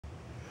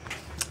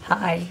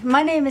Hi,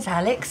 my name is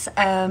Alex.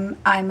 I'm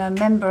a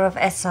member of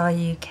SR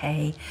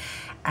UK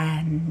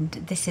and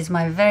this is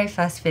my very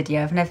first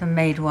video. I've never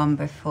made one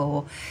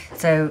before,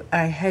 so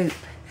I hope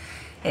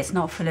it's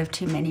not full of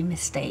too many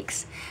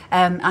mistakes.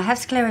 I have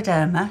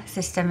scleroderma,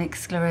 systemic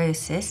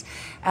sclerosis,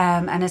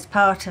 and as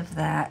part of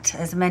that,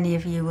 as many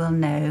of you will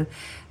know,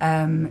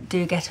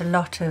 do get a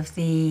lot of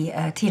the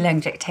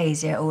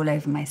telangiectasia all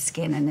over my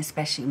skin and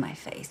especially my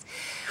face,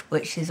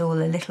 which is all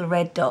the little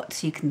red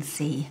dots you can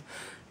see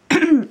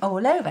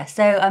all over.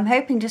 So I'm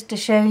hoping just to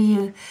show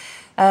you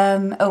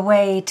a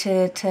way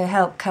to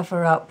help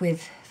cover up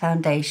with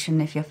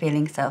foundation if you're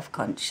feeling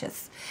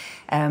self-conscious.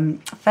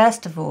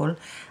 First of all,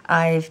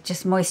 I've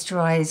just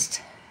cleansed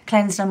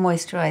and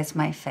moisturised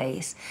my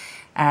face,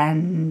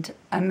 and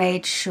I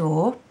made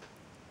sure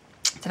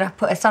that I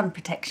put a sun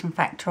protection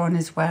factor on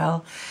as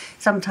well.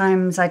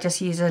 Sometimes I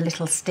just use a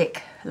little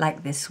stick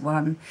like this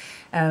one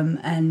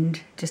and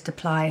just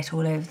apply it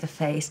all over the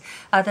face.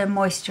 Other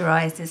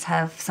moisturisers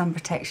have sun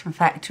protection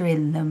factor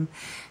in them,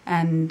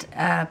 and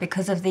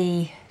because of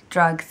the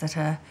drugs that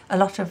a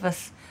lot of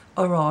us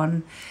are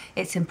on,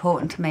 it's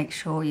important to make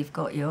sure you've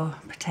got your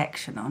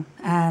protection on.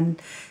 And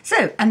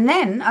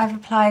then I've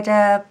applied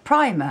a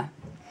primer.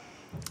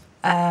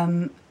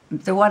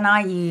 The one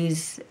I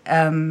use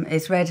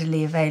is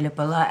readily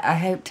available. I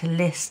hope to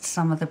list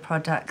some of the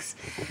products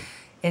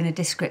in a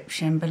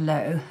description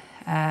below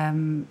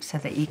so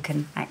that you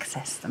can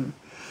access them.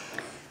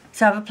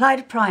 So I've applied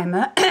a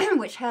primer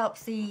which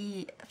helps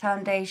the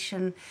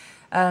foundation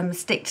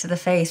stick to the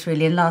face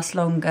really and last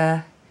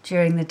longer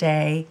during the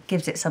day,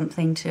 gives it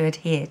something to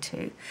adhere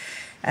to.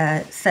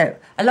 So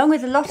along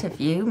with a lot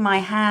of you, my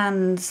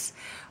hands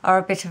are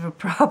a bit of a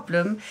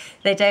problem.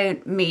 They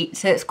don't meet,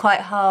 so it's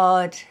quite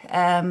hard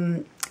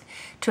to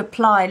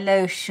apply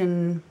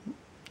lotion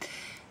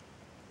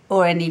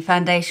or any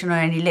foundation or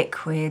any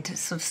liquid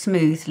sort of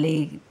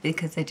smoothly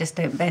because they just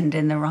don't bend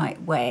in the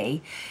right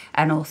way.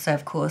 And also,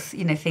 of course,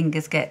 you know,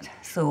 fingers get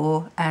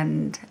sore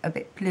and a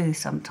bit blue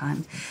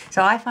sometimes.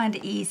 So I find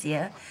it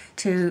easier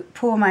to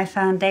pour my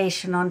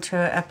foundation onto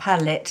a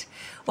palette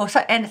or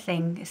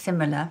anything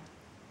similar,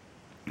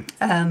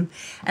 and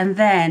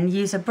then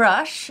use a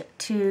brush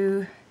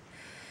to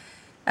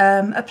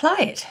apply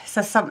it.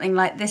 So something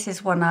like this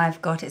is one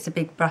I've got. It's a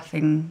big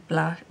buffing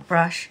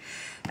brush,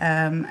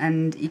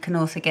 and you can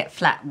also get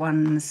flat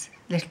ones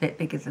a little bit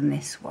bigger than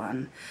this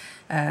one.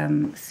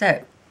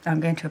 So I'm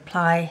going to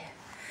apply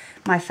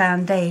my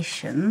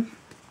foundation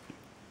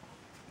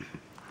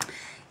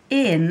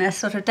in a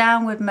sort of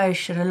downward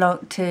motion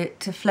along to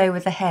flow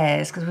with the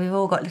hairs, because we've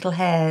all got little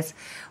hairs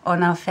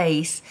on our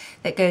face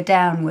that go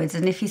downwards,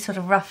 and if you sort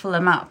of ruffle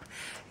them up,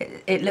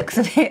 it looks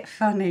a bit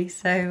funny.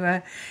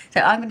 So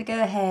I'm going to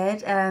go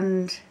ahead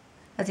and,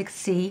 as you can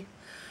see,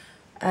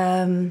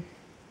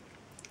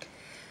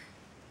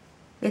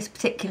 this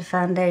particular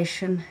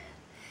foundation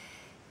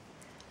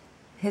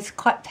is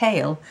quite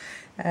pale.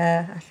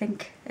 I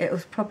think it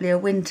was probably a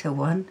winter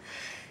one,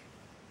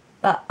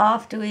 but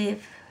after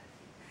we've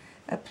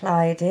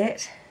applied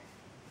it,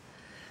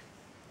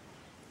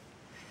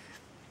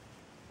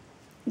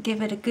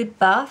 give it a good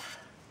buff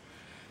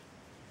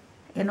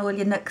in all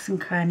your nooks and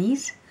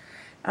crannies,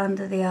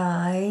 under the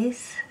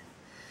eyes,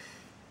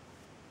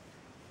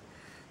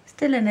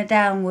 still in a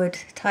downward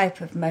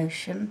type of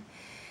motion,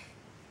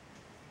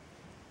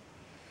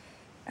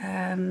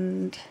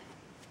 and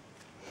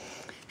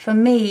for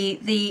me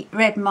the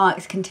red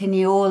marks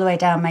continue all the way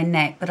down my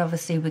neck, but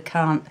obviously we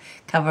can't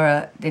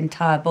cover the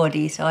entire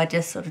body, so I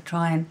just sort of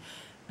try and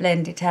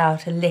blend it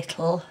out a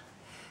little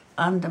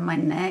under my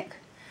neck.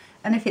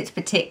 And if it's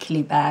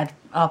particularly bad,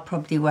 I'll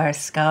probably wear a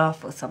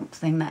scarf or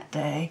something that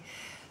day,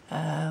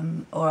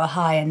 or a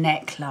higher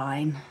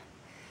neckline,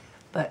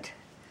 but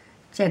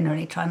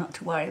generally try not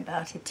to worry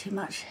about it too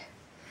much.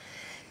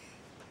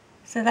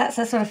 So that's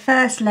a sort of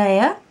first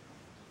layer.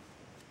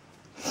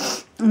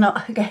 I'm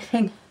not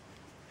getting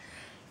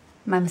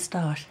my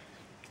moustache.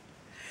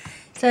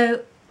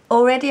 So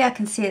already I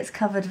can see it's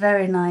covered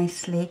very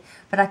nicely,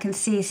 but I can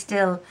see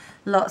still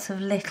lots of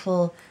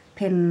little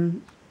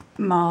pin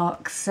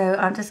marks, so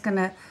I'm just going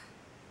to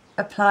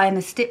apply in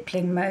a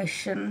stippling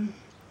motion.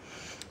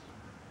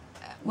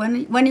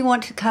 When you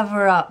want to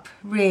cover up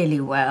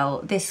really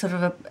well, this sort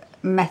of a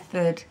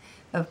method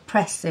of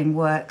pressing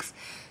works.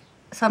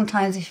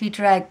 Sometimes if you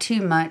drag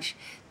too much,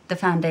 the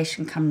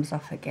foundation comes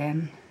off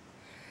again.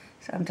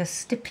 So I'm just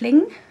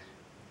stippling,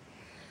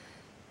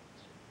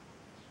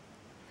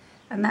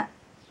 and that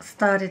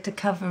started to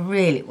cover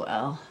really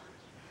well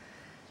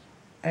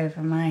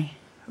over my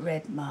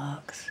red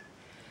marks.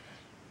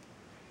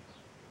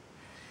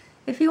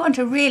 If you want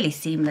a really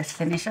seamless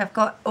finish, I've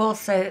got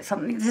also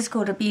something, this is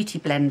called a beauty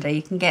blender.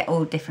 You can get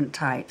all different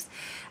types,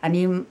 and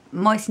you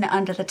moisten it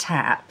under the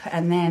tap,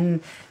 and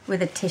then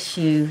with a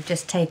tissue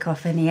just take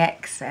off any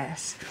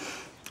excess,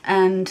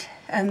 and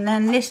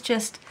then this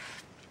just,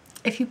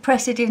 if you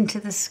press it into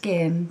the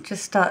skin,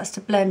 just starts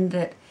to blend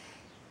it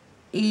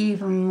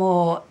even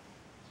more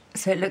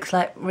so it looks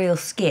like real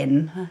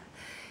skin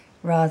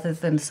rather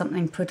than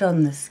something put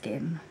on the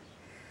skin.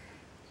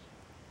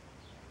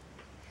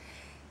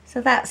 So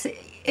that's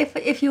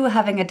if you were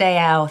having a day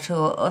out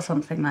or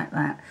something like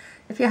that.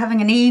 If you're having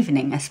an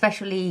evening, a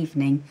special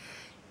evening,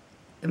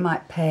 you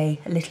might pay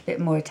a little bit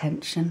more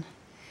attention.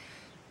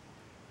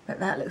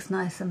 But that looks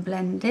nice and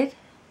blended.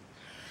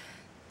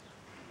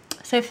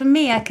 So for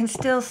me, I can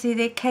still see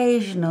the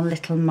occasional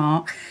little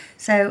mark.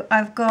 So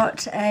I've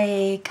got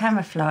a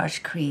camouflage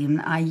cream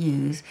that I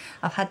use.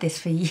 I've had this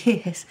for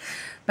years,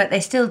 but they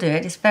still do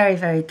it. It's very,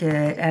 very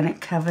good, and it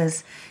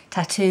covers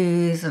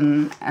tattoos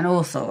and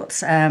all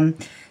sorts.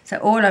 So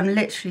all I'm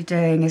literally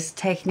doing is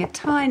taking a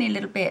tiny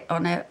little bit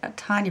on a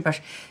tiny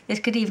brush. This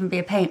could even be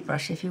a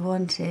paintbrush if you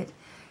wanted.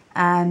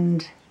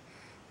 And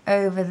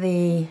over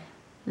the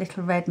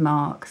little red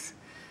marks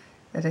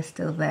that are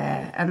still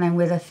there, and then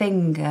with a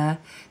finger,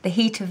 the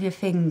heat of your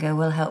finger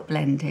will help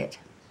blend it.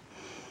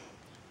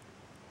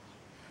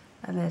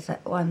 And there's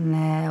that one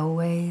there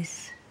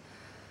always.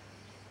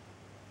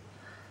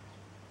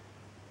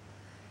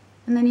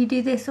 And then you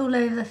do this all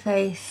over the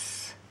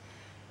face.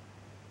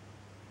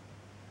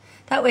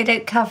 That way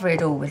don't cover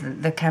it all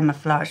with the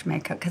camouflage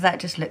makeup, because that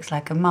just looks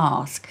like a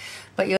mask. But you're